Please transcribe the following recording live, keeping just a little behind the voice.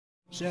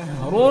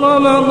شهر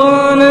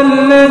رمضان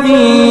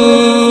الذي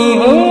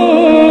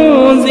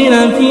أنزل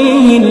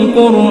فيه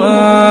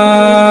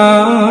القرآن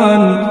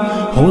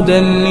هدى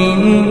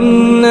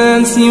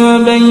للناس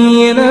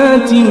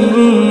وبينات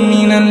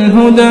من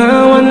الهدى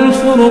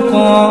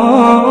والفرقان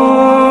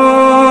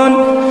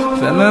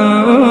فمن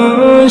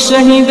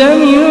شهد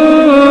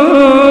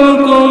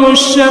منكم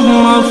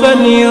الشهر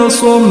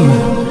فليصمه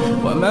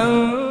ومن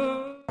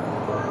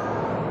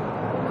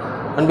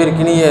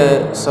அன்பிற்கினிய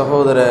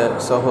சகோதர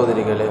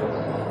சகோதரிகளே,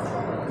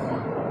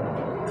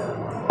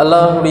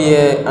 அல்லாஹுடைய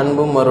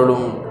அன்பும்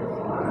அருளும்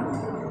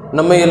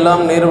நம்மை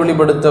எல்லாம்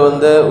நேர்வழிப்படுத்த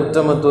வந்த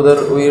உத்தம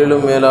தூதர்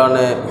உயிரிலும் மேலான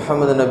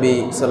முஹம்மது நபி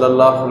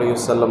ஸல்லல்லாஹு அலைஹி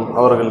வஸல்லம்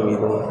அவர்கள்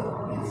மீதும்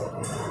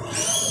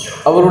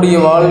அவருடைய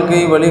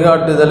வாழ்க்கை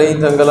வழிகாட்டுதலை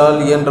தங்களால்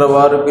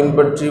இயன்றவாறு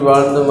பின்பற்றி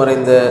வாழ்ந்து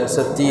மறைந்த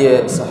சத்திய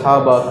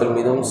சஹாபாக்கள்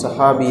மீதும்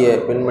சஹாபிய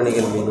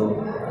பெண்மணிகள் மீதும்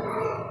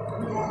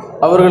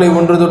அவர்களை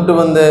ஒன்று தொட்டு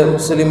வந்த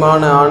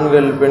முஸ்லிமான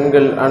ஆண்கள்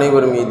பெண்கள்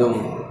அனைவர் மீதும்,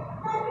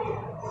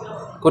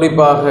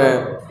 குறிப்பாக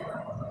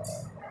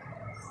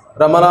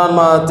ரமலான்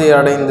மாதத்தை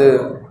அடைந்து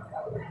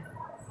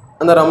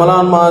அந்த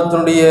ரமலான்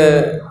மாதத்தினுடைய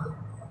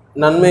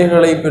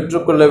நன்மைகளை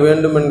பெற்றுக்கொள்ள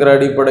வேண்டும் என்கிற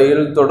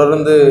அடிப்படையில்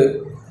தொடர்ந்து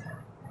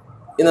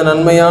இந்த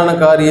நன்மையான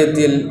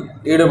காரியத்தில்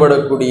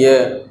ஈடுபடக்கூடிய,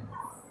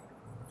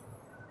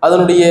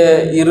 அதனுடைய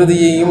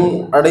இறுதியையும்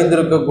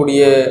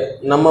அடைந்திருக்கக்கூடிய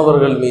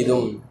நம்மவர்கள்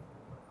மீதும்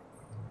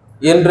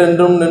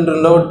என்றென்றும் நின்று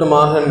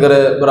நிலவட்டுமாக என்கிற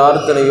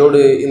பிரார்த்தனையோடு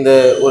இந்த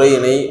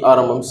உரையினை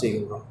ஆரம்பம்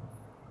செய்கின்றோம்.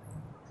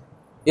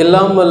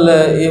 எல்லாம் வல்ல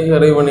ஏக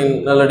இறைவனின்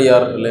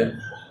நல்லடியார்களே,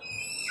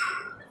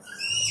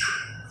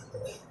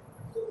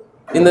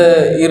 இந்த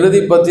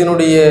இறுதி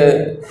பத்தினுடைய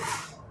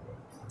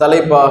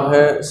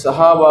தலைப்பாக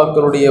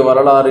சஹாபாக்களுடைய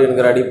வரலாறு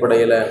என்கிற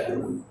அடிப்படையில்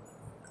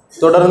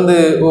தொடர்ந்து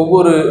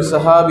ஒவ்வொரு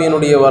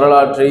சஹாபியினுடைய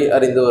வரலாற்றை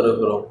அறிந்து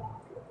வருகிறோம்.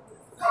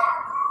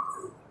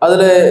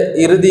 அதில்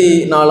இறுதி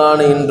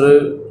நாளான இன்று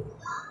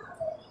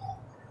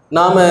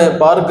நாம்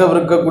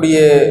பார்க்கவிருக்கக்கூடிய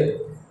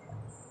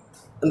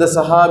இந்த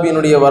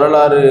சஹாபியினுடைய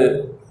வரலாறு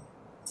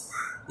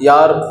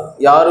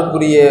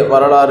யாருக்குரிய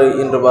வரலாறு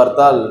என்று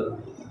பார்த்தால்,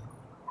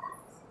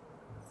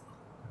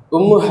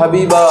 உம்மு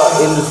ஹபீபா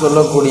என்று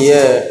சொல்லக்கூடிய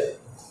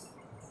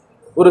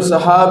ஒரு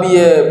சஹாபிய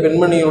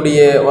பெண்மணியுடைய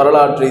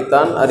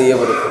வரலாற்றைத்தான்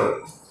அறியவிருக்கிறோம்.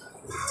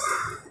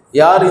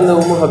 யார் இந்த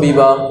உம்மு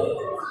ஹபீபா?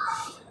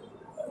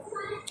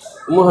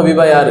 உம்மு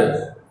ஹபீபா யாரு?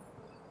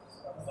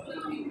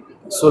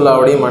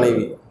 ரசூலுல்லாஹ்வுடைய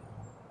மனைவி.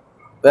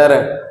 வேற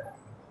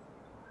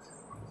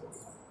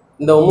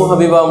இந்த உம்மு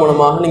ஹபீபா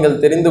மூலமாக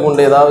நீங்கள் தெரிந்து கொண்ட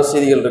ஏதாவது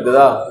செய்திகள்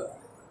இருக்குதா?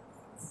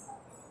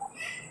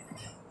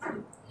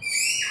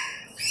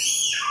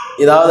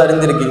 ஏதாவது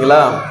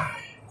அறிந்திருக்கீங்களா?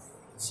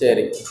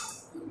 சரி.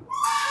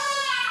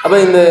 அப்போ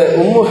இந்த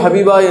உம்மு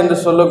ஹபீபா என்று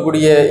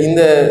சொல்லக்கூடிய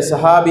இந்த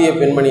சஹாபிய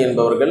பெண்மணி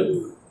என்பவர்கள்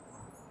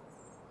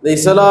இந்த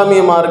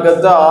இஸ்லாமிய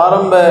மார்க்கத்தை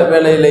ஆரம்ப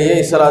வேளையிலேயே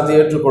இஸ்லாத்தை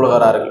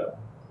ஏற்றுக்கொள்கிறார்கள்.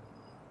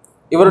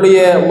 இவருடைய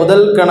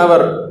முதல்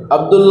கணவர்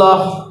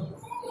அப்துல்லாஹ்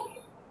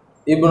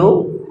இப்னு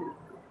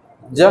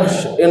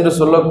ஜஹ்ஷ் என்று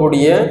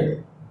சொல்லக்கூடிய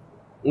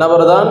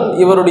நபர்தான்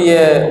இவருடைய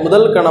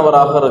முதல்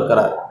கணவராக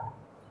இருக்கிறார்.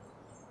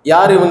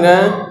 யார் இவங்க?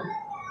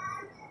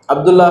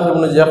 அப்துல்லாஹ்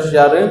இப்னு ஜஹ்ஷ்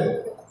யாரு?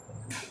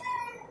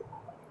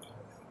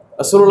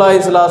 ரசூலுல்லாஹி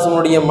ஸல்லல்லாஹு அலைஹி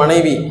வஸல்லம்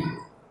மனைவி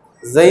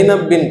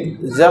ஸைனப் பின்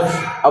ஜஹ்ஷ்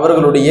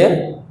அவர்களுடைய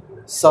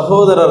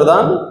சகோதரர்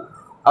தான்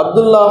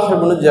அப்துல்லாஹ்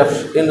இப்னு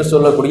ஜஹ்ஷ் என்று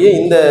சொல்லக்கூடிய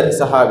இந்த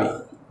சஹாபி.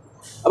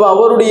 அப்போ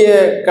அவருடைய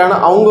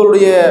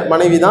அவங்களுடைய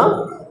மனைவி தான்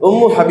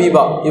உம்மு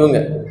ஹபீபா.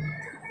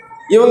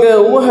 இவங்க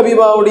உம்மு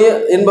ஹபீபாவுடைய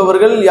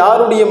என்பவர்கள்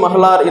யாருடைய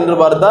மகளார் என்று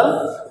பார்த்தால்,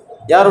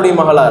 யாருடைய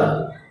மகளார்?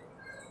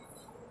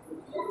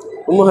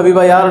 உம்மு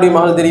ஹபீபா யாருடைய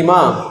மகள் தெரியுமா?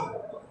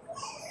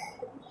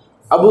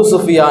 அபு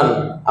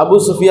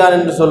சுஃபியான்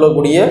என்று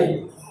சொல்லக்கூடிய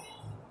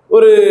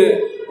ஒரு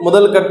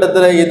முதல்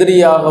கட்டத்தில்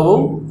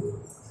எதிரியாகவும்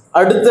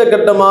அடுத்த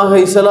கட்டமாக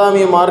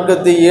இஸ்லாமிய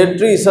மார்க்கத்தை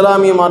ஏற்று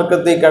இஸ்லாமிய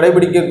மார்க்கத்தை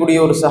கடைபிடிக்கக்கூடிய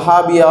ஒரு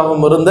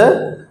சஹாபியாகவும் இருந்த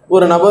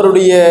ஒரு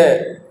நபருடைய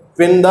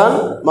பெண்தான்,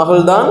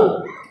 மகள்தான்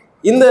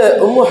இந்த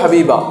உம்மு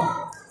ஹபீபா.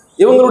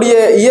 இவங்களுடைய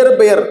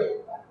இயற்பெயர்,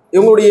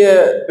 இவங்களுடைய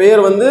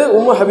பெயர்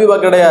உம்மு ஹபீபா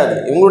கிடையாது.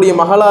 இவங்களுடைய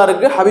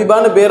மகளாருக்கு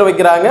ஹபீபான்னு பெயர்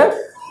வைக்கிறாங்க.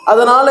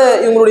 அதனால்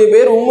இவங்களுடைய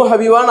பெயர் உம்மு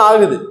ஹபீபான்னு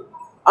ஆகுது.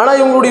 ஆனால்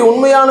இவங்களுடைய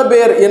உண்மையான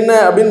பெயர் என்ன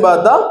அப்படின்னு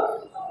பார்த்தா,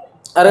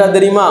 யாருக்கா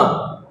தெரியுமா?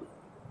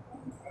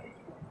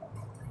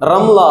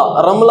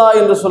 ரம்லா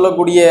என்று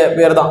சொல்லக்கூடிய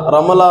பெயர் தான்.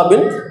 ரமலா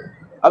பின்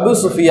அபு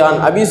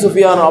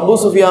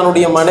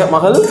சுஃபியானுடைய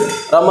மகள்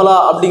ரமலா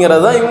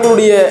அப்படிங்கிறது தான்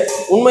இவங்களுடைய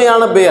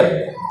உண்மையான பெயர்.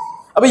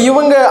 அப்போ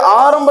இவங்க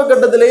ஆரம்ப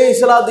கட்டத்திலேயே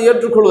இஸ்லாத்தை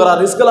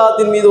ஏற்றுக்கொள்கிறார்.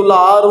 இஸ்லாத்தின் மீது உள்ள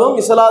ஆர்வம்,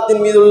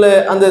 இஸ்லாத்தின் மீது உள்ள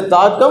அந்த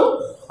தாக்கம்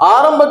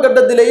ஆரம்ப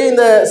கட்டத்திலேயே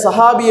இந்த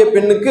சஹாபிய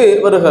பெண்ணுக்கு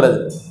வருகிறது.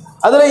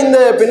 அதில் இந்த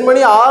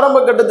பெண்மணி ஆரம்ப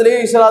கட்டத்திலேயே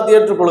இஸ்லாத்தை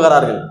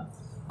ஏற்றுக்கொள்கிறார்கள்.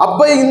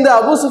 அப்போ இந்த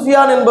அபு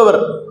சுஃபியான்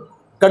என்பவர்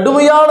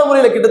கடுமையான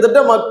முறையில், கிட்டத்தட்ட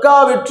மக்கா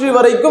வெற்றி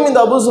வரைக்கும் இந்த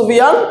அபு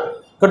சுஃபியான்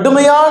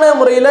கடுமையான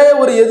முறையில்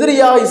ஒரு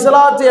எதிரியாக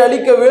இஸ்லாத்தை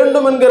அழிக்க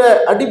வேண்டும் என்கிற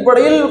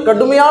அடிப்படையில்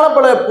கடுமையான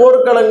பல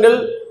போர்க்களங்கள்,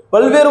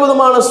 பல்வேறு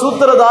விதமான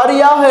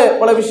சூத்திரதாரியாக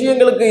பல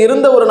விஷயங்களுக்கு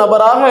இருந்த ஒரு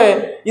நபராக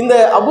இந்த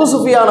அபு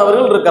சுஃபியான்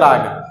அவர்கள்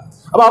இருக்கிறாங்க.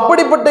 அப்போ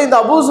அப்படிப்பட்ட இந்த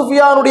அபு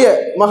சுஃபியானுடைய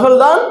மகள்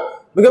தான்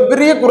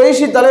மிகப்பெரிய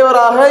குறைஷி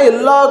தலைவராக,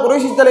 எல்லா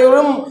குறைஷி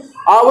தலைவரும்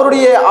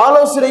அவருடைய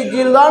ஆலோசனை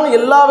கீழ்தான்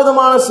எல்லா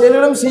விதமான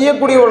செயல்களும்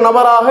செய்யக்கூடிய ஒரு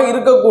நபராக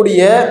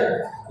இருக்கக்கூடிய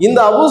இந்த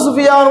அபூ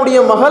சுஃபியானுடைய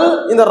மகள்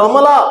இந்த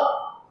ரமலா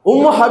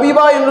உம்மு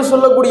ஹபீபா என்று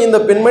சொல்லக்கூடிய இந்த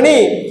பெண்மணி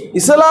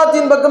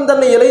இஸ்லாத்தின் பக்கம்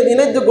தன்னை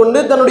இணைத்துக் கொண்டு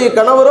தன்னுடைய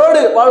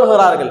கணவரோடு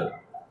வாழ்கிறார்கள்.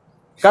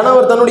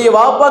 கணவர் தன்னுடைய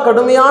வாப்பா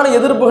கடுமையான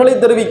எதிர்ப்புகளை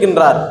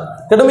தெரிவிக்கின்றார்.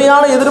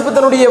 கடுமையான எதிர்ப்பு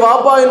தன்னுடைய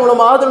வாப்பாவின்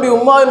மூலமாக, தன்னுடைய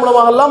உம்மாவின்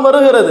மூலமாக எல்லாம்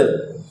வருகிறது.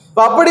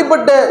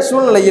 அப்படிப்பட்ட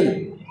சூழ்நிலையில்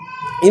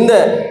இந்த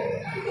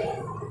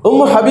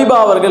உம்மு ஹபீபா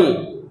அவர்கள்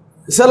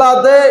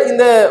இஸ்லாத்தை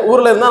இந்த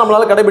ஊரில் இருந்தால்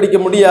நம்மளால் கடைபிடிக்க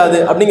முடியாது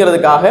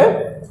அப்படிங்கிறதுக்காக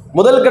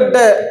முதல் கட்ட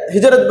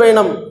ஹிஜ்ரத்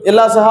பயணம்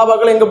எல்லா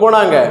சஹாபாக்களும் எங்கே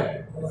போனாங்க?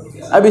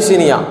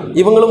 அபிசீனியா.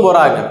 இவங்களும்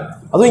போகிறாங்க.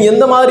 அதுவும்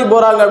எந்த மாதிரி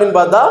போகிறாங்க அப்படின்னு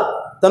பார்த்தா,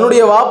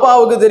 தன்னுடைய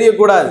வாப்பாவுக்கு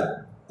தெரியக்கூடாது.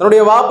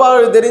 தன்னுடைய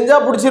வாப்பாவுக்கு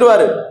தெரிஞ்சால்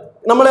பிடிச்சிருவார்,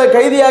 நம்மளை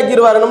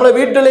கைதியாக்கிடுவார், நம்மளை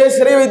வீட்டிலேயே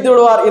சிறை வைத்து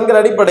விடுவார் என்கிற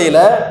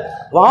அடிப்படையில்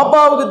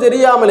வாப்பாவுக்கு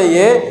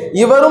தெரியாமலேயே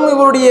இவரும்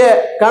இவருடைய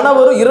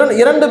கணவரும்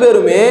இரண்டு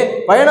பேருமே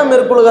பயணம்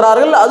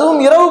மேற்கொள்கிறார்கள். அதுவும்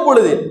இரவு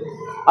பொழுதில்,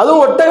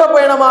 அதுவும் ஒட்டக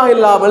பயணமாக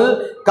இல்லாமல்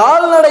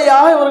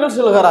கால்நடையாக இவர்கள்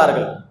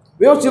செல்கிறார்கள்.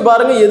 யோசிச்சு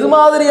பாருங்க, எது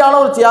மாதிரியான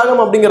ஒரு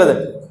தியாகம் அப்படிங்கிறது.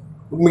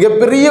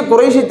 மிகப்பெரிய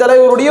குறைஷி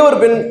தலைவருடைய ஒரு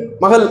பெண்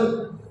மகள்,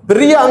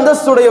 பெரிய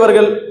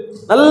அந்தஸ்துடையவர்கள்,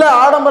 நல்ல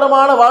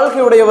ஆடம்பரமான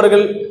வாழ்க்கை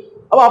உடையவர்கள்.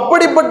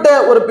 அப்படிப்பட்ட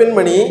ஒரு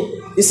பெண்மணி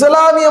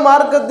இஸ்லாமிய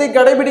மார்க்கத்தை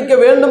கடைபிடிக்க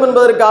வேண்டும்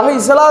என்பதற்காக,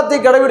 இஸ்லாத்தை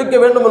கடைபிடிக்க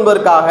வேண்டும்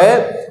என்பதற்காக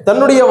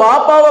தன்னுடைய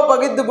வாப்பாவை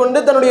பகைத்து கொண்டு,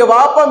 தன்னுடைய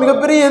வாப்பா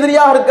மிகப்பெரிய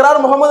எதிரியாக இருக்கிறார்,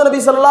 முகமது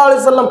நபி ஸல்லல்லாஹு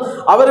அலைஹி வஸல்லம்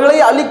அவர்களை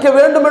அழிக்க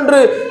வேண்டும் என்று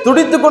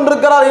துடித்துக்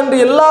கொண்டிருக்கிறார் என்று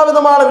எல்லா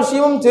விதமான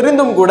விஷயமும்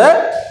தெரிந்தும் கூட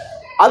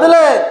அதுல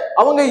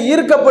அவங்க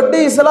ஈர்க்கப்பட்டு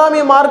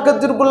இஸ்லாமிய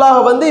மார்க்கத்திற்குள்ளாக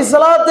வந்து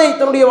இஸ்லாத்தை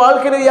தன்னுடைய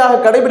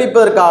வாழ்க்கையாக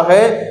கடைபிடிப்பதற்காக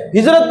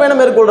ஹிஜ்ரத் பயணம்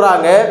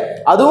மேற்கொள்றாங்க.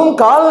 அதுவும்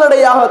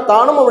கால்நடையாக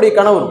தானும் அவருடைய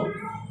கணவரும்.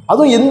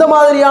 அதுவும் எந்த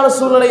மாதிரியான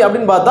சூழ்நிலை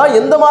அப்படின்னு பார்த்தா,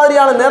 எந்த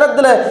மாதிரியான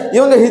நேரத்தில்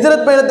இவங்க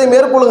ஹிஜ்ரத் பயணத்தை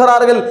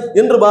மேற்கொள்கிறார்கள்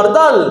என்று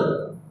பார்த்தால்,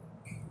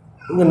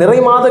 இவங்க நிறை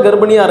மாத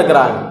கர்ப்பிணியா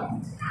இருக்கிறாங்க.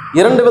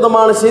 இரண்டு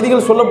விதமான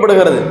செய்திகள்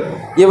சொல்லப்படுகிறது.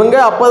 இவங்க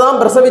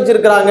அப்பதான்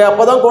பிரசவிச்சிருக்கிறாங்க,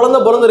 அப்பதான்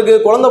குழந்தை பிறந்திருக்கு,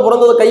 குழந்தை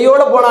பிறந்தது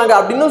கையோட போனாங்க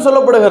அப்படின்னு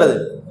சொல்லப்படுகிறது.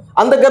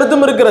 அந்த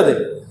கருத்தும் இருக்கிறது.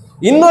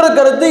 இன்னொரு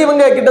கருத்து,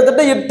 இவங்க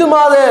கிட்டத்தட்ட 8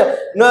 மாத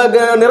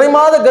நிறை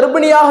மாத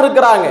கர்ப்பிணியாக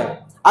இருக்கிறாங்க,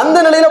 அந்த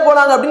நிலையில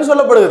போனாங்க அப்படின்னு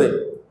சொல்லப்படுகிறது.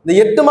 இந்த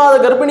 8 மாத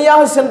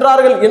கர்ப்பிணியாக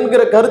சென்றார்கள்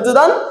என்கிற கருத்து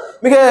தான்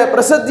மிக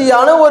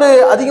பிரசித்தியான ஒரு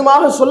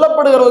அதிகமாக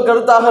சொல்லப்படுகிற ஒரு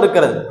கருத்தாக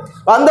இருக்கிறது.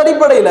 அந்த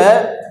அடிப்படையில்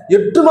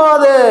 8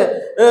 மாத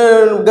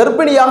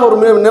கர்ப்பிணியாக, ஒரு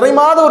நிறை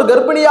மாத ஒரு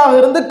கர்ப்பிணியாக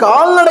இருந்து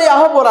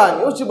கால்நடையாக போறாங்க.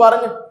 யோசிச்சு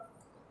பாருங்க,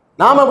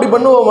 நாம் அப்படி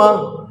பண்ணுவோமா?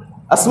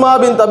 அஸ்மா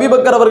பின் அபீ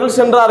பக்கர் அவர்கள்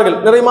சென்றார்கள்,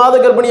 நிறை மாத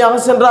கர்ப்பிணியாக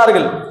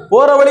சென்றார்கள்,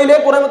 போற வழியிலே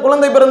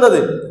குழந்தை பிறந்தது.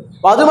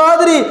 அது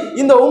மாதிரி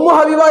இந்த உம்மு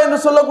ஹபீபா என்று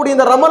சொல்லக்கூடிய,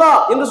 இந்த ரமலா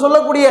என்று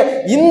சொல்லக்கூடிய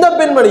இந்த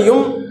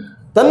பெண்மணியும்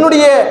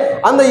தன்னுடைய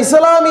அந்த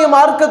இஸ்லாமிய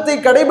மார்க்கத்தை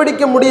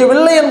கடைபிடிக்க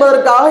முடியவில்லை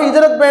என்பதற்காக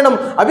ஹிஜ்ரத் பயணம்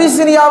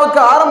அபிசீனியாவுக்கு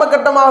ஆரம்ப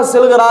கட்டமாக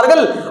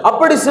செல்கிறார்கள்.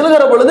 அப்படி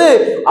செல்கிற பொழுது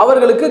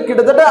அவர்களுக்கு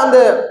கிட்டத்தட்ட அந்த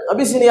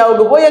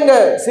அபிசீனியாவுக்கு போய் அங்க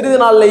சிறிது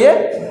நாள்லேயே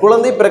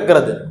குழந்தை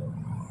பிறக்கிறது.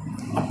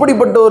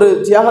 அப்படிப்பட்ட ஒரு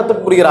தியாகத்தை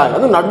புரிகிறாங்க.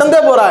 அதுவும் நடந்தே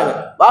போறாங்க,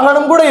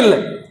 வாகனம் கூட இல்லை.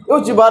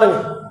 யோசிச்சு பாருங்க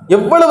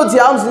எவ்வளவு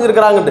தியாகம்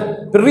செஞ்சிருக்கிறாங்கட்டு.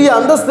 பெரிய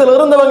அந்தஸ்தில்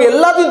இருந்தவங்க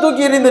எல்லாத்தையும்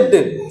தூக்கி எறிந்துட்டு,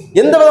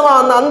 எந்த விதமான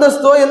அந்த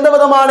அந்தஸ்தோ எந்த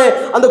விதமான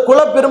அந்த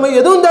குலப்பெருமை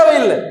எதுவும்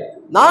தேவையில்லை,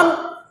 நான்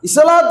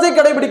இஸ்லாத்தை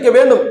கடைபிடிக்க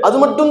வேண்டும், அது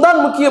மட்டும்தான்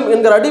முக்கியம்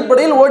என்கிற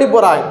அடிப்படையில் ஓடி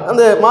போறாங்க.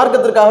 அந்த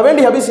மார்க்கத்திற்காக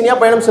வேண்டி அபிசீனியா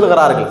பயணம்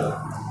செல்கிறார்கள்.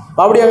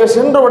 அப்படி அங்கே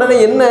சென்ற உடனே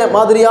என்ன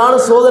மாதிரியான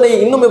சோதனை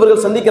இன்னும்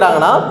இவர்கள்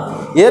சந்திக்கிறாங்கன்னா,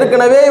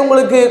 ஏற்கனவே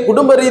உங்களுக்கு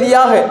குடும்ப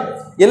ரீதியாக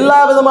எல்லா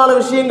விதமான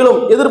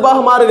விஷயங்களும் எதிர்ப்பாக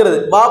மாறுகிறது.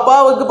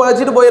 பாப்பாவுக்கு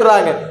பகைச்சிட்டு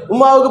போயிடுறாங்க,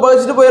 உம்மாவுக்கு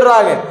பகைச்சிட்டு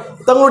போயிடுறாங்க,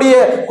 தங்களுடைய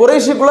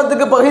குறைஷி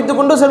குலத்துக்கு பகைத்து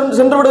கொண்டு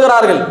சென்று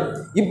விடுகிறார்கள்.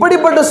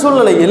 இப்படிப்பட்ட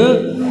சூழ்நிலையில்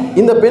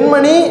இந்த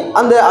பெண்மணி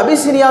அந்த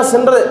அபிசீனியா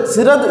சென்ற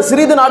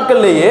சிறிது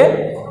நாட்கள்லேயே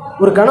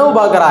ஒரு கனவு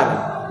பார்க்குறாங்க.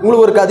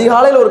 உங்களுக்கு ஒரு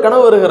அதிகாலையில் ஒரு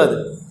கனவு வருகிறது.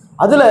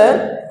 அதில்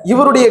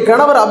இவருடைய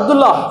கணவர்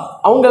அப்துல்லா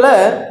அவங்கள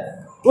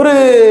ஒரு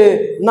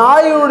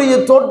நாயினுடைய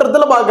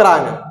தோற்றத்தில்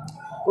பார்க்குறாங்க,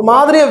 ஒரு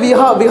மாதிரியே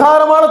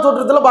விகாரமான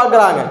தோற்றத்தில்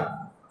பார்க்குறாங்க.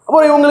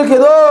 அப்புறம் இவங்களுக்கு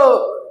ஏதோ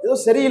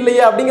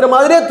சரியில்லையே அப்படிங்கிற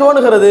மாதிரியே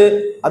தோணுகிறது.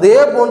 அதே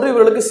போன்று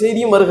இவர்களுக்கு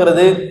செய்தியும்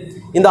வருகிறது,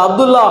 இந்த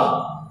அப்துல்லா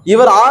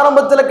இவர்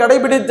ஆரம்பத்தில்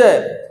கடைபிடித்த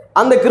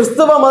அந்த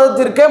கிறிஸ்தவ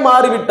மதத்திற்கே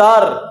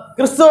மாறிவிட்டார்,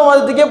 கிறிஸ்தவ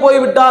மதத்துக்கே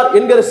போய்விட்டார்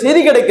என்கிற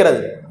செய்தி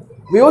கிடைக்கிறது.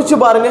 யோசிச்சு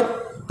பாருங்க,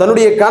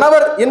 தன்னுடைய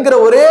கணவர் என்கிற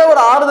ஒரே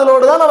ஒரு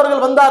ஆறுதலோடு தான்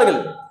அவர்கள் வந்தார்கள்,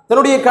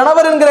 தன்னுடைய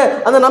கணவர் என்கிற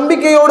அந்த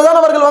நம்பிக்கையோடு தான்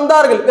அவர்கள்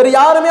வந்தார்கள். வேறு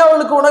யாருமே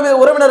அவர்களுக்கு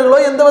உறவினர்களோ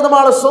எந்த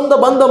விதமான சொந்த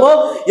பந்தமோ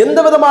எந்த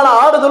விதமான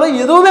ஆறுதலோ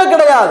எதுவுமே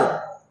கிடையாது.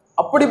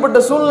 அப்படிப்பட்ட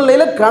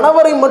சூழ்நிலையில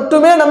கணவரை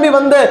மட்டுமே நம்பி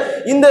வந்த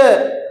இந்த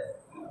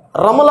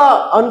ரமலா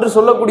என்று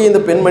சொல்லக்கூடிய இந்த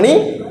பெண்மணி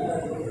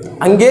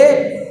அங்கே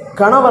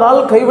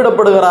கணவரால்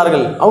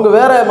கைவிடப்படுகிறார்கள். அவங்க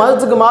வேற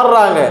மதத்துக்கு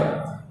மாறுறாங்க.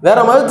 வேற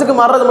மதத்துக்கு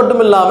மாறுறது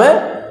மட்டும் இல்லாமல்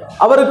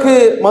அவருக்கு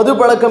மது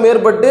பழக்கம்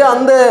ஏற்பட்டு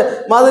அந்த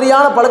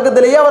மாதிரியான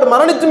பழக்கத்திலேயே அவர்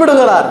மரணித்து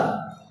விடுகிறார்.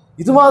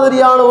 இது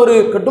மாதிரியான ஒரு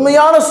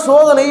கடுமையான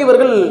சோதனை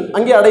இவர்கள்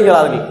அங்கே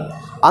அடைகிறார்கள்.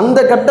 அந்த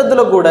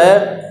கட்டத்தில் கூட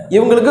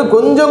இவங்களுக்கு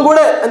கொஞ்சம் கூட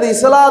அந்த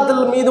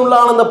இஸ்லாத்தில் மீது உள்ள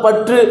அந்த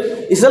பற்று,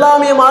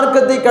 இஸ்லாமிய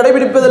மார்க்கத்தை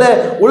கடைபிடிப்பதில்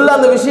உள்ள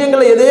அந்த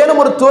விஷயங்கள்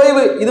ஏதேனும் ஒரு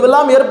தோய்வு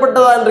இதுவெல்லாம்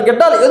ஏற்பட்டதா என்று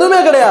கேட்டால் எதுவுமே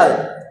கிடையாது.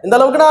 இந்த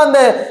அளவுக்குனா அந்த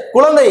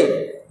குழந்தை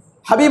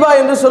ஹபீபா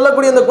என்று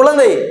சொல்லக்கூடிய அந்த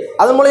குழந்தை,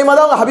 அதன் மூலயமா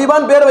தான் அவங்க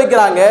ஹபீபான்னு பேர்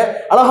வைக்கிறாங்க.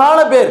 அழகான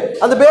பேர்.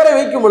 அந்த பேரை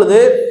வைக்கும் பொழுது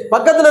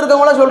பக்கத்தில்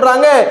இருக்கவங்களாம்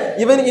சொல்றாங்க,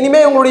 இவன் இனிமே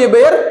இவங்களுடைய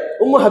பெயர்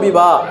உம்மு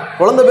ஹபீபா.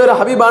 குழந்தை பேர்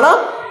ஹபீபானா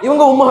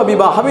இவங்க உம்மு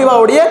ஹபீபா,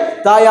 ஹபீபாவுடைய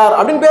தாயார்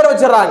அப்படின்னு பேர்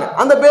வச்சிடறாங்க.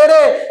 அந்த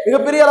பேரே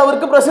மிகப்பெரிய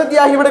அளவிற்கு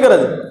பிரசித்தியாகி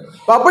விடுகிறது.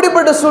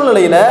 அப்படிப்பட்ட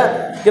சூழ்நிலையில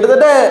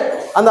கிட்டத்தட்ட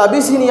அந்த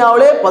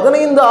அபிசீனியாவிலே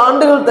 15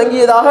 ஆண்டுகள்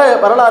தங்கியதாக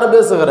வரலாறு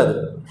பேசுகிறது.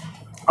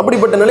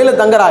 அப்படிப்பட்ட நிலையில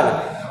தங்குறாங்க.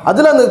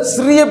 அதில் அந்த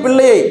சிறிய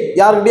பிள்ளையை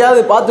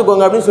யாருக்கிட்டையாவது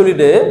பார்த்துக்கோங்க அப்படின்னு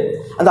சொல்லிட்டு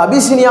அந்த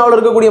அபிசீனியாவில்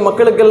இருக்கக்கூடிய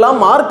மக்களுக்கெல்லாம்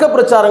மார்க்க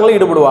பிரச்சாரங்களை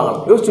ஈடுபடுவாங்க.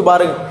 யோசிச்சு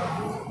பாருங்க,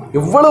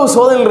 எவ்வளவு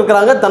சோதனைகள்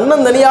இருக்கிறாங்க.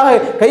 தன்னந்தனியாக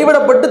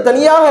கைவிடப்பட்டு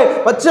தனியாக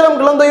பச்சிளம்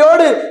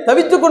குழந்தையோடு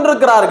தவித்துக்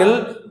கொண்டிருக்கிறார்கள்.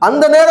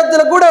 அந்த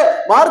நேரத்தில் கூட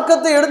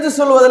மார்க்கத்தை எடுத்து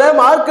சொல்வதில்,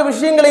 மார்க்க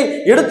விஷயங்களை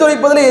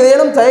எடுத்துரைப்பதில்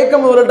ஏதேனும்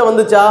தயக்கம் இவர்கிட்ட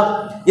வந்துச்சா?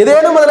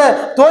 ஏதேனும் அதில்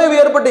தோய்வு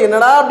ஏற்பட்டு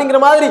என்னடா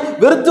அப்படிங்கிற மாதிரி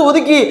வெறுத்து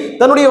ஒதுக்கி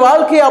தன்னுடைய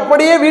வாழ்க்கையை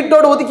அப்படியே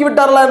வீட்டோடு ஒதுக்கி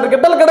விட்டார்களா என்று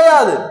கேட்டால்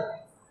கிடையாது.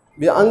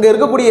 அங்க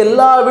இருக்கக்கூடிய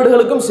எல்லா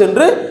வீடுகளுக்கும்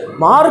சென்று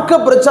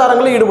மார்க்க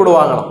பிரச்சாரங்களில்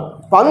ஈடுபடுவாங்களாம்.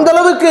 அந்த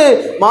அளவுக்கு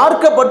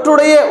மார்க்க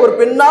பற்றுடைய ஒரு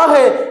பெண்ணாக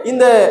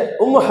இந்த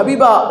உம்மு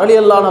ஹபீபா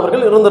ரலியல்லாஹு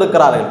அவர்கள்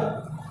இருந்திருக்கிறார்கள்.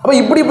 அப்ப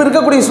இப்படி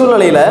இருக்கக்கூடிய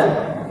சூழ்நிலையில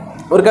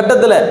ஒரு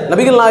கட்டத்தில்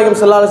நபிகள் நாயகம்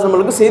ஸல்லல்லாஹு அலைஹி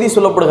வஸல்லம் செய்தி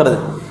சொல்லப்படுகிறது.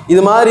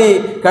 இது மாதிரி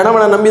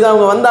கணவனை நம்பிதான்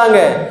அவங்க வந்தாங்க,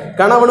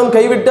 கணவனும்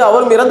கைவிட்டு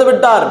அவரும் இறந்து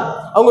விட்டார்,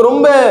 அவங்க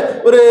ரொம்ப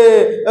ஒரு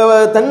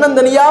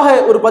தன்னந்தனியாக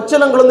ஒரு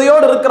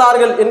பச்சிளங்குழந்தையோடு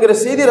இருக்கிறார்கள் என்கிற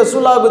செய்தி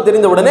ரசூலுல்லாஹ்வுக்கு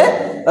தெரிந்தவுடனே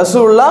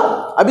ரசூலுல்லாஹ்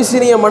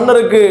அபிசீனிய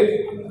மன்னருக்கு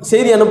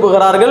செய்தி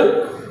அனுப்புகிறார்கள்.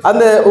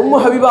 அந்த உம்மு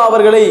ஹபீபா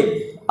அவர்களை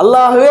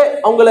அல்லாஹ்வே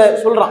அவங்கள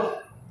சொல்றான்.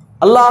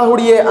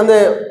 அல்லாஹ்வுடைய அந்த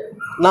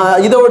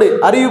இதோடு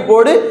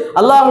அறிவிப்போடு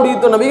அல்லாஹ்வுடைய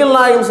நபிகள்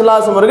நாயகம் ஸல்லல்லாஹு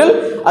அலைஹி வஸல்லம் அவர்கள்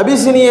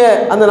அபிசீனிய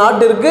அந்த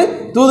நாட்டிற்கு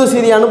தூது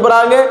செய்தி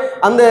அனுப்புறாங்க.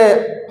 அந்த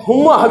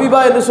உம்மு ஹபீபா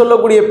என்று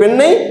சொல்லக்கூடிய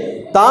பெண்ணை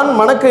தான்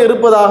மணக்க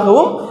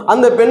இருப்பதாகவும்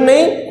அந்த பெண்ணை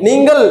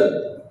நீங்கள்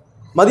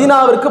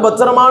மதீனாவிற்கு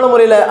பத்திரமான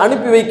முறையில்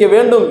அனுப்பி வைக்க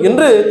வேண்டும்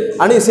என்று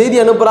செய்தி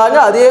அனுப்புகிறாங்க.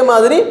 அதே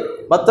மாதிரி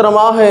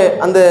பத்திரமாக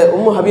அந்த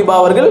உம்மு ஹபீபா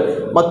அவர்கள்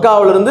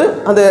மக்காவிலிருந்து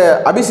அந்த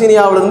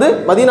அபிசீனியாவிலிருந்து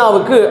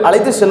மதீனாவுக்கு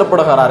அழைத்து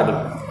செல்லப்படுகிறார்கள்.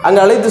 அங்கே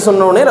அழைத்து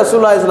சொன்னோடனே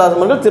ரசூலுல்லாஹி ஸல்லல்லாஹு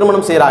அலைஹி வஸல்லம்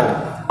திருமணம் செய்கிறாங்க.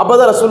 அப்போ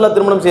தான் ரசூலுல்லாஹ்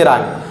திருமணம்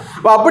செய்கிறாங்க.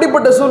 இப்போ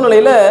அப்படிப்பட்ட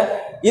சூழ்நிலையில்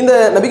இந்த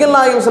நபிகள்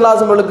நாயகம் ஸல்லல்லாஹு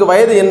அலைஹி வஸல்லம்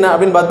வயது என்ன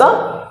அப்படின்னு பார்த்தா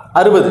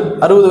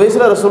 60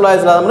 வயசுல ரசூலுல்லாஹி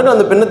ஸல்லல்லாஹு அலைஹி வஸல்லம்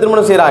அந்த பெண்ணை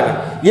திருமணம் செய்கிறாங்க.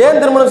 ஏன்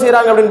திருமணம்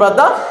செய்கிறாங்க அப்படின்னு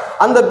பார்த்தா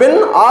அந்த பெண்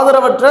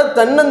ஆதரவற்ற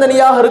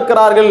தன்னந்தனியாக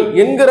இருக்கிறார்கள்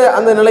என்கிற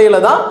அந்த நிலையில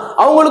தான்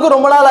அவங்களுக்கும்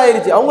ரொம்ப நாள்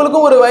ஆயிடுச்சு,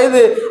 அவங்களுக்கும் ஒரு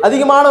வயது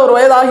அதிகமான ஒரு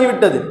வயது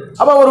ஆகிவிட்டது.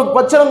 அப்போ ஒரு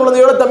பச்சிளம்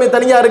குழந்தையோட தம்மை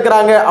தனியா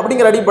இருக்கிறாங்க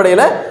அப்படிங்கிற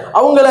அடிப்படையில்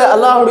அவங்கள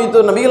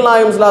அல்லாஹ்வுடைய நபிகள்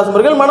நாயகம் ஸல்லல்லாஹு அலைஹி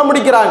வஸல்லம் மனம்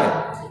முடிக்கிறாங்க.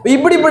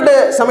 இப்படிப்பட்ட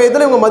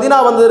சமயத்தில் இவங்க மதீனா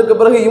வந்ததற்கு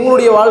பிறகு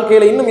இவங்களுடைய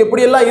வாழ்க்கையில இன்னும்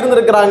எப்படியெல்லாம்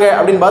இருந்திருக்கிறாங்க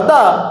அப்படின்னு பார்த்தா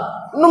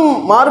இன்னும்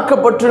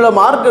மார்க்கப்பட்டுள்ள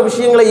மார்க்க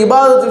விஷயங்களை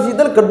இபாதத்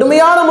விஷயத்தில்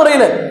கடுமையான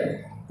முறையில்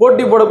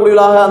போட்டி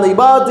போடக்கூடியவர்களாக, அந்த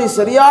இபாதத்தை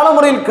சரியான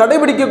முறையில்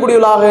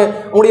கடைபிடிக்கக்கூடியவர்களாக,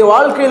 அவங்களுடைய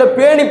வாழ்க்கையில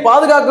பேணி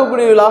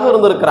பாதுகாக்கக்கூடியவர்களாக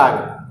இருந்திருக்கிறாங்க.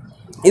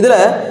 இதுல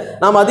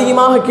நாம்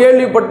அதிகமாக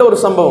கேள்விப்பட்ட ஒரு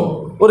சம்பவம்,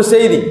 ஒரு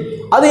செய்தி,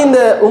 அது இந்த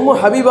உம்மு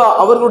ஹபீபா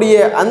அவர்களுடைய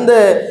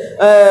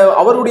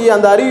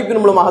அந்த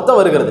அறிவிப்பின் மூலமாகத்தான்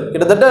வருகிறது.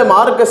 கிட்டத்தட்ட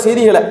மார்க்க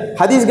செய்திகளை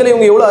ஹதீஸ்களை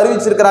இவங்க எவ்வளோ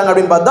அறிவிச்சிருக்கிறாங்க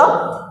அப்படின்னு பார்த்தா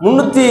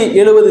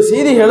 370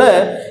 செய்திகளை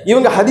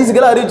இவங்க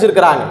ஹதீஸ்களை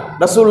அறிவிச்சிருக்கிறாங்க.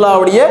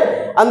 ரசூலுல்லாஹ்வுடைய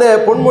அந்த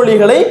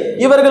பொன்மொழிகளை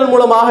இவர்கள்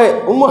மூலமாக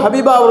உம்மு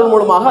ஹபீபா அவர்கள்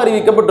மூலமாக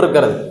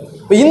அறிவிக்கப்பட்டிருக்கிறது.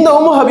 இப்போ இந்த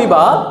உம்மு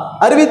ஹபீபா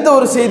அறிவித்த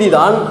ஒரு செய்தி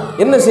தான்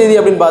என்ன செய்தி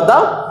அப்படின்னு பார்த்தா,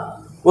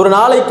 ஒரு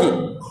நாளைக்கு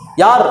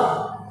யார்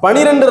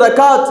 12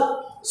 ரக்காத்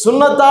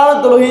சுன்னத்தான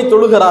தொழுகை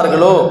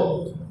தொழுகிறார்களோ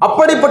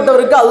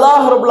அப்படிப்பட்டவருக்கு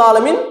அல்லாஹ் ரப்புல்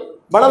ஆலமீன்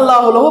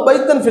பனல்லாஹு லஹு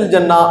பைத்தன் ஃபில்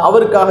ஜன்னா,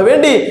 அவருக்காக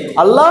வேண்டி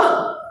அல்லாஹ்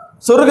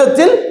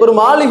சொர்க்கத்தில் ஒரு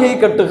மாளிகை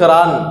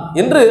கட்டுகிறான்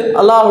என்று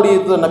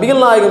அல்லாஹ்வுடைய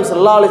நபிகள் நாயகம்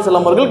ஸல்லல்லாஹு அலைஹி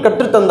வஸல்லம் அவர்கள்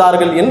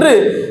கற்றுத்தந்தார்கள் என்று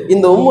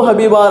இந்த உம்மு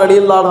ஹபீபா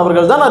ரலியல்லாஹு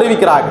அவர்கள் தான்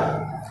அறிவிக்கிறாங்க.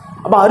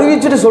 அப்போ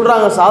அறிவிச்சுட்டு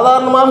சொல்றாங்க,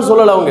 சாதாரணமாக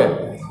சொல்லலை அவங்க.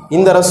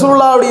 இந்த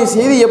ரசூலுல்லாஹ்வுடைய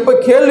செய்தி எப்போ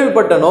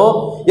கேள்விப்பட்டனோ,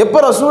 எப்போ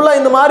ரசூலுல்லாஹ்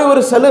இந்த மாதிரி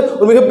ஒரு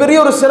மிகப்பெரிய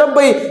ஒரு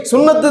சிறப்பை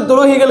சுன்னத்து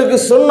தொழுகைகளுக்கு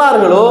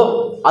சொன்னார்களோ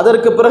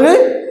அதற்கு பிறகு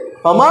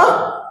பமா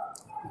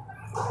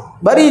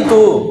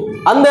பரீது,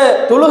 அந்த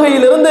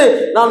தொழுகையிலிருந்து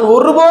நான்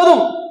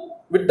ஒருபோதும்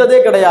விட்டதே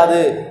கிடையாது.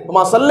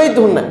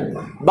 சல்லைத்துன்ன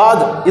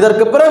பாத்,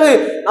 இதற்கு பிறகு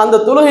அந்த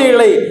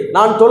தொழுகைகளை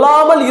நான்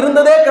தொழாமல்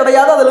இருந்ததே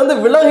கிடையாது, அதிலிருந்து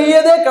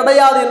விலகியதே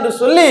கிடையாது என்று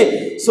சொல்லி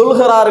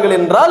சொல்கிறார்கள்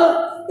என்றால்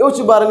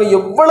யோசிச்சு பாருங்க,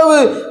 எவ்வளவு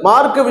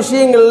மார்க்க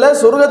விஷயங்கள்ல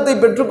சொர்க்கத்தை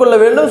பெற்றுக்கொள்ள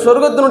வேண்டும்,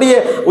 சொர்க்கத்தினுடைய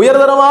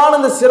உயர்தரமான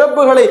அந்த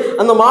சிறப்புகளை,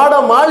 அந்த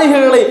மாட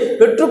மாளிகைகளை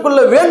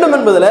பெற்றுக்கொள்ள வேண்டும்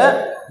என்பதுல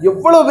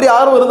எவ்வளவு பெரிய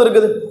ஆர்வம்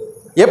இருந்திருக்குது.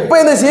 எப்போ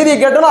இந்த செய்தியை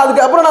கேட்டனோ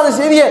அதுக்கப்புறம் நான் அந்த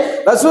செய்தியை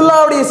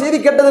ரசூலுல்லாஹ்வுடைய செய்தி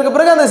கேட்டதுக்கு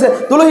பிறகு அந்த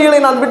தொழுகைகளை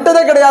நான்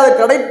விட்டதே கிடையாது,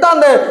 கிடைத்த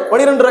அந்த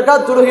 12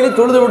 ரக்காத் தொழுகைகளை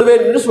தொழுது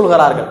விடுவேன் என்று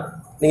சொல்கிறார்கள்.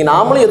 நீங்க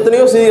நாமளும்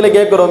எத்தனையோ செய்திகளை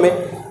கேட்கிறோமே,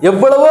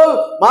 எவ்வளவோ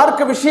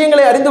மார்க்க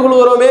விஷயங்களை அறிந்து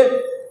கொள்கிறோமே,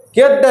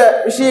 கேட்ட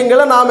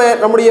விஷயங்களை நாம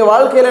நம்முடைய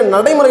வாழ்க்கையில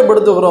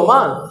நடைமுறைப்படுத்துகிறோமா?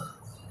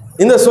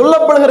 இந்த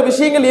சொல்லப்படுகிற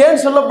விஷயங்கள்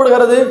ஏன்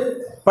சொல்லப்படுகிறது?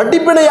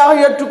 படிப்பினையாக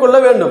ஏற்றுக்கொள்ள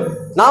வேண்டும்.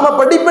 நாம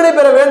படிப்பினை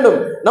பெற வேண்டும்.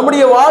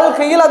 நம்முடைய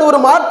வாழ்க்கையில் அது ஒரு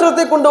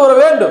மாற்றத்தை கொண்டு வர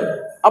வேண்டும்.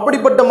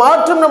 அப்படிப்பட்ட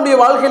மாற்றம் நம்முடைய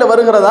வாழ்க்கையில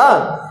வருகிறதா?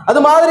 அது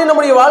மாதிரி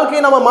நம்முடைய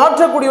வாழ்க்கையை நாம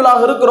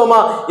மாற்றக்கூடியவர்களாக இருக்கிறோமா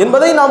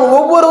என்பதை நாம்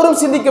ஒவ்வொருவரும்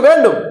சிந்திக்க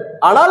வேண்டும்.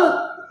 ஆனால்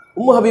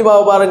உம்மு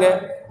ஹபீபாவை பாருங்க,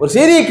 ஒரு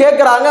செய்தியை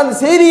கேட்கிறாங்க. அந்த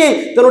செய்தியை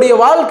தன்னுடைய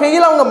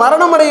வாழ்க்கையில் அவங்க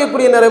மரணம்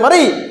அடையக்கூடிய நேரம்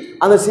வரை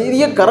அந்த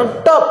செய்தியை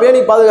கரெக்டா பேணி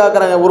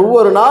பாதுகாக்கிறாங்க.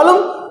 ஒவ்வொரு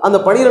நாளும் அந்த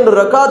 12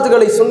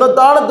 ரக்காத்துகளை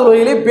சுன்னத்தான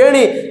தொழுகையிலே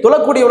பேணி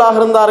தொழக்கூடியவர்களாக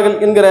இருந்தார்கள்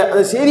என்கிற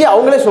அந்த செய்தியை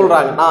அவங்களே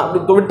சொல்றாங்க. நான்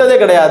அப்படி விட்டதே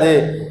கிடையாது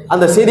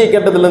அந்த செய்தியை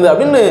கேட்டதிலிருந்து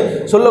அப்படின்னு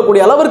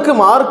சொல்லக்கூடிய அளவிற்கு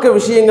மார்க்க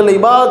விஷயங்கள்ல,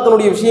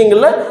 இபாதத்தினுடைய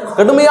விஷயங்கள்ல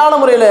கடுமையான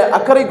முறையில்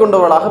அக்கறை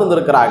கொண்டவர்களாக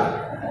இருந்திருக்கிறாங்க.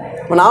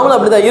 நாமளும்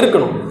அப்படிதான்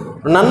இருக்கணும்.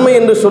 நன்மை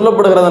என்று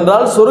சொல்லப்படுகிறது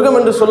என்றால், சொர்க்கம்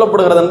என்று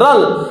சொல்லப்படுகிறது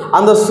என்றால்,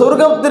 அந்த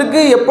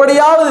சொர்க்கத்திற்கு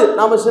எப்படியாவது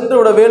நாம் சென்று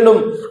விட வேண்டும்,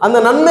 அந்த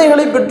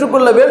நன்மைகளை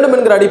பெற்றுக்கொள்ள வேண்டும்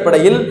என்கிற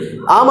அடிப்படையில்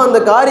அந்த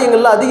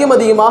காரியங்களில்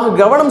அதிகமாக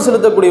கவனம்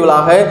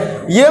செலுத்தக்கூடியவர்களாக,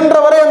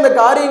 இயன்றவரை அந்த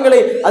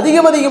காரியங்களை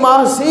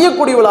அதிகமாக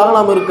செய்யக்கூடியவர்களாக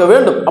நாம் இருக்க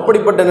வேண்டும்.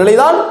 அப்படிப்பட்ட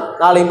நிலைதான்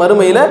நாளை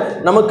மறுமையில்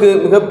நமக்கு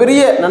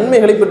மிகப்பெரிய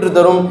நன்மைகளை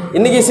பெற்றுத்தரும்.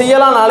 இன்னைக்கு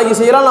செய்யலாம், நாளைக்கு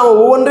செய்யலாம், நாம்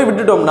ஒவ்வொன்றை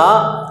விட்டுட்டோம்னா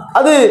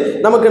அது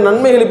நமக்கு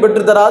நன்மைகளை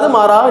பெற்றுத்தராது.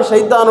 மாறாக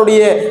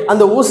ஷைத்தானுடைய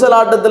அந்த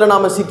ஊசலாட்டத்தில்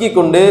நாம்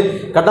சிக்கிக்கொண்டு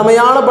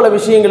கடமையான பல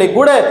விஷயங்களை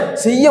கூட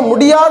செய்ய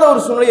முடியாத ஒரு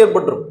சூழ்நிலை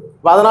ஏற்பட்டுரும்.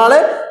 அதனால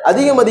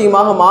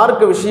அதிகமாக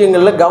மார்க்க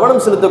விஷயங்களில்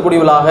கவனம்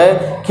செலுத்தக்கூடியவர்களாக,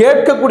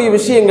 கேட்கக்கூடிய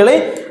விஷயங்களை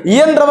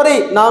இயன்றவரை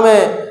நாம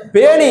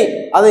பேணி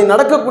அதை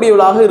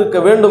நடக்கக்கூடியவர்களாக இருக்க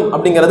வேண்டும்.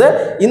 அப்படிங்கிறத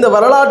இந்த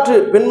வரலாற்று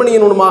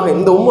பெண்மணியின் மூலமாக,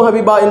 இந்த உம்மு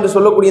ஹபீபா என்று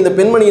சொல்லக்கூடிய இந்த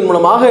பெண்மணியின்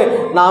மூலமாக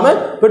நாம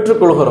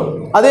பெற்றுக்கொள்கிறோம்.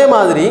 அதே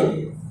மாதிரி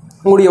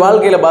உங்களுடைய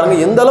வாழ்க்கையில் பாருங்க,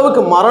 எந்த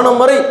அளவுக்கு மரணம்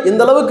வரை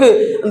எந்த அளவுக்கு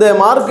இந்த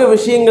மார்க்க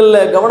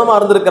விஷயங்களில் கவனமாக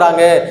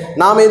இருந்திருக்கிறாங்க.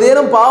 நாம்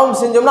ஏதேனும் பாவம்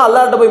செஞ்சோம்னா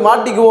அல்லாஹ்ட்ட போய்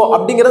மாட்டிக்குவோம்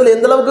அப்படிங்கிறதுல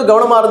எந்த அளவுக்கு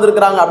கவனமாக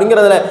இருந்திருக்கிறாங்க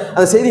அப்படிங்கிறதுல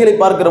அந்த செய்திகளை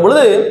பார்க்கிற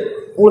பொழுது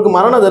உங்களுக்கு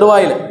மரண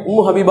தருவாயில்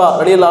உம்மு ஹபீபா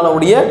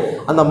ரலியல்லாஹுடைய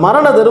அந்த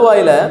மரண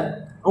தருவாயில்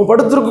அவங்க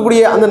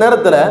படுத்திருக்கக்கூடிய அந்த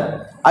நேரத்தில்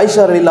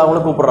ஆயிஷா ரலியல்லாஹு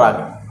அவங்களை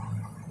கூப்பிடுறாங்க.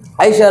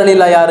 ஆயிஷா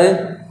ரலியல்லாஹு யாரு?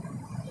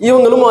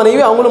 இவங்களும்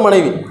மனைவி, அவங்களும்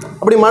மனைவி.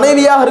 அப்படி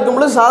மனைவியாக இருக்கும்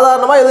பொழுது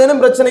சாதாரணமாக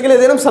ஏதேனும் பிரச்சனைகள்,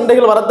 ஏதேனும்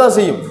சண்டைகள் வரத்தான்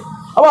செய்யும்.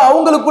 அப்போ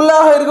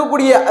அவங்களுக்குள்ளாக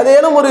இருக்கக்கூடிய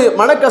அதேனும் ஒரு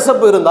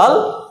மனக்கசப்பு இருந்தால்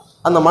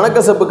அந்த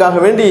மனக்கசப்புக்காக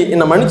வேண்டி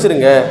என்னை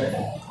மன்னிச்சிருங்க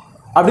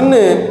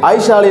அப்படின்னு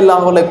ஆயிஷா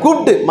ரலியல்லாஹு அவர்களை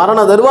கூப்பிட்டு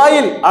மரண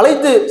தருவாயில்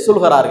அழைத்து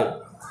சொல்கிறார்கள்.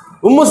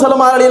 உம்மு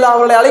சலமா ரலியல்லாஹு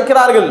அவர்களை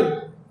அழைக்கிறார்கள்.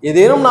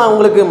 ஏதேனும் நான்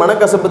உங்களுக்கு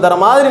மனக்கசப்பு தர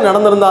மாதிரி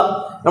நடந்திருந்தா,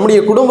 நம்முடைய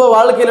குடும்ப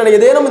வாழ்க்கையில்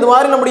ஏதேனும் இது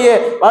மாதிரி நம்முடைய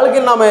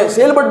வாழ்க்கையில் நாம்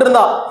செயல்பட்டு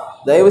இருந்தா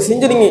தயவு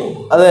செஞ்சு நீங்கள்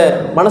அதை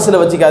மனசில்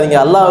வச்சுக்காதீங்க,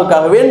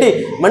 அல்லாஹ்வுக்காக வேண்டி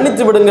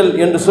மன்னித்து விடுங்கள்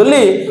என்று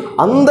சொல்லி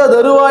அந்த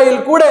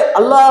தருவாயில் கூட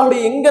அல்லாஹ்வுடைய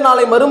எங்கே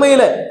நாளை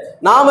மறுமையில்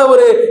நாம்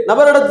ஒரு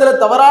நபரிடத்தில்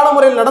தவறான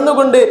முறையில் நடந்து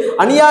கொண்டு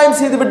அநியாயம்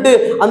செய்துவிட்டு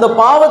அந்த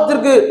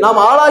பாவத்திற்கு நாம்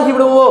ஆளாகி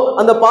விடுவோமோ,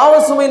 அந்த பாவ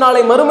சுமை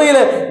நாளை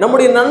மறுமையில்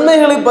நம்முடைய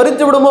நன்மைகளை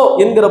பறித்து விடுமோ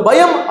என்கிற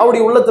பயம்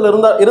அவருடைய உள்ளத்தில்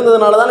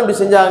இருந்ததுனால தான் இப்படி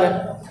செஞ்சாங்க.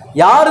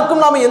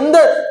 யாருக்கும் நாம் எந்த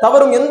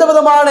தவறும் எந்த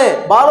விதமான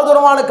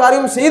பாரதூரமான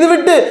காரியம்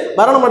செய்துவிட்டு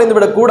மரணம் அடைந்து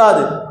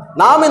விடக்கூடாது.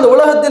 நாம் இந்த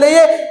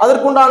உலகத்திலேயே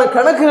அதற்குண்டான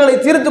கணக்குகளை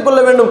தீர்த்து கொள்ள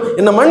வேண்டும்,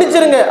 என்னை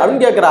மன்னிச்சிருங்க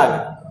அப்படின்னு கேட்குறாங்க.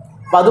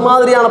 இப்போ அது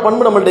மாதிரியான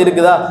பண்பு நம்மள்ட்ட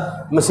இருக்குதா?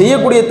 நம்ம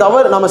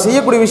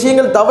செய்யக்கூடிய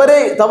விஷயங்கள்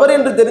தவறு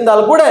என்று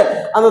தெரிந்தால் கூட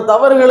அந்த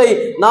தவறுகளை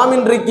நாம்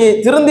இன்றைக்கு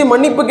திருந்தி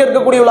மன்னிப்பு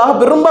கேட்கக்கூடியவர்களாக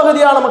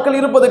பெரும்பகுதியான மக்கள்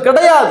இருப்பது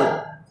கிடையாது.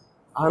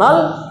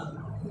 ஆனால்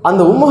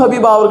அந்த உம்மு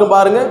ஹபீபா அவருக்கு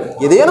பாருங்க,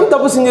 ஏதேனும்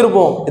தப்பு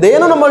செஞ்சிருப்போம்,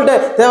 ஏதேனும் நம்மள்ட்ட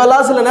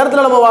தேவையில்லாத சில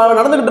நேரத்தில் நம்ம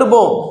நடந்துகிட்டு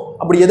இருப்போம்,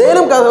 அப்படி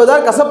ஏதேனும்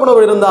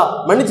கசப்புணர்வு இருந்தா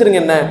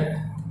மன்னிச்சிருங்க என்ன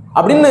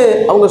அப்படின்னு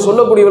அவங்க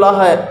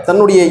சொல்லக்கூடியவர்களாக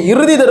தன்னுடைய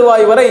இறுதி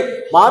தருவாய் வரை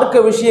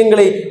மார்க்க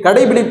விஷயங்களை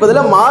கடைபிடிப்பதில்,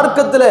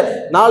 மார்க்கத்தில்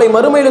நாளை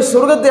மறுமையில்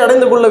சொர்க்கத்தை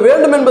அடைந்து கொள்ள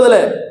வேண்டும் என்பதில்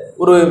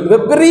ஒரு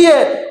மிகப்பெரிய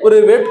ஒரு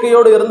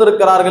வேட்கையோடு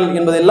இருந்திருக்கிறார்கள்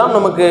என்பதெல்லாம்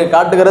நமக்கு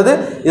காட்டுகிறது.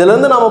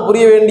 இதிலிருந்து நாம்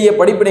புரிய வேண்டிய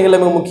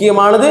படிப்பினைகள் மிக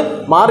முக்கியமானது.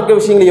 மார்க்க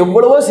விஷயங்கள்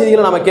எவ்வளவோ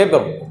செய்திகளை நாம்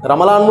கேட்கிறோம்,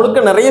 ரமலான்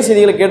முழுக்க நிறைய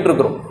செய்திகளை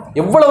கேட்டிருக்கிறோம்,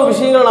 எவ்வளவு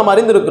விஷயங்களை நாம்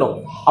அறிந்திருக்கிறோம்.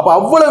 அப்போ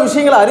அவ்வளவு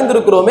விஷயங்களை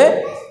அறிந்திருக்கிறோமே,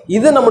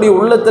 இது நம்முடைய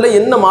உள்ளத்தில்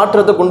என்ன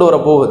மாற்றத்தை கொண்டு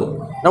வரப்போகுது,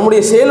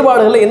 நம்முடைய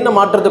செயல்பாடுகளில் என்ன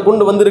மாற்றத்தை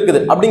கொண்டு வந்திருக்குது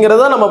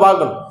அப்படிங்கிறத நம்ம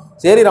பார்க்கணும்.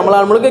 சரி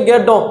ரமலான் முழுக்க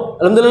கேட்டோம்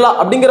அல்ஹம்துலில்லாஹ்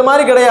அப்படிங்கிற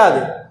மாதிரி கிடையாது.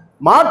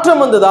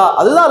 மாற்றம் வந்ததா?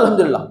 அதுதான்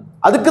அல்ஹம்துலில்லாஹ்.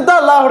 அதுக்கு தான்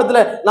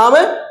அல்லாஹ்விடத்தில்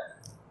நாம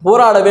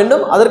போராட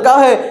வேண்டும்.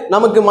 அதற்காக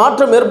நமக்கு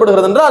மாற்றம்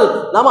ஏற்படுகிறது என்றால்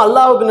நாம்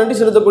அல்லாஹ்வுக்கு நன்றி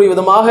செலுத்தக்கூடிய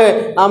விதமாக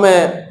நாம்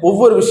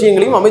ஒவ்வொரு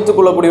விஷயங்களையும் அமைத்துக்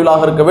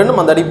கொள்ளக்கூடியவர்களாக இருக்க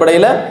வேண்டும். அந்த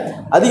அடிப்படையில்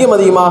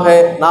அதிகமாக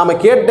நாம்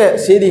கேட்ட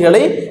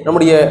செய்திகளை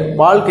நம்முடைய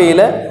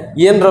வாழ்க்கையில்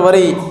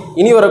இயன்றவரை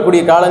இனி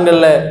வரக்கூடிய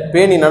காலங்களில்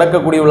பேணி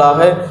நடக்கக்கூடியவர்களாக,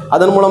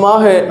 அதன்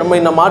மூலமாக நம்மை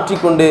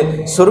மாற்றிக்கொண்டு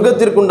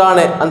சொர்க்கத்திற்குண்டான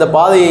அந்த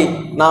பாதையை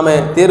நாம்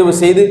தேர்வு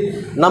செய்து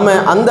நம்ம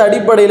அந்த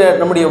அடிப்படையில்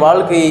நம்முடைய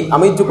வாழ்க்கையை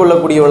அமைத்து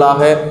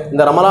கொள்ளக்கூடியவர்களாக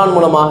இந்த ரமலான்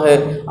மூலமாக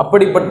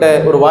அப்படிப்பட்ட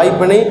ஒரு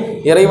வாய்ப்பினை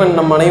இறைவன்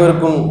நம்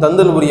அனைவருக்கும்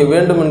தந்தல் புரிய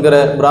வேண்டும் என்கிற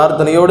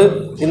பிரார்த்தனையோடு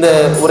இந்த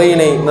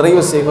உரையினை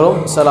நிறைவு செய்கிறோம்.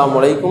 அஸ்ஸலாமு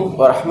அலைக்கும்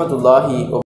வரஹ்மத்துல்லாஹி.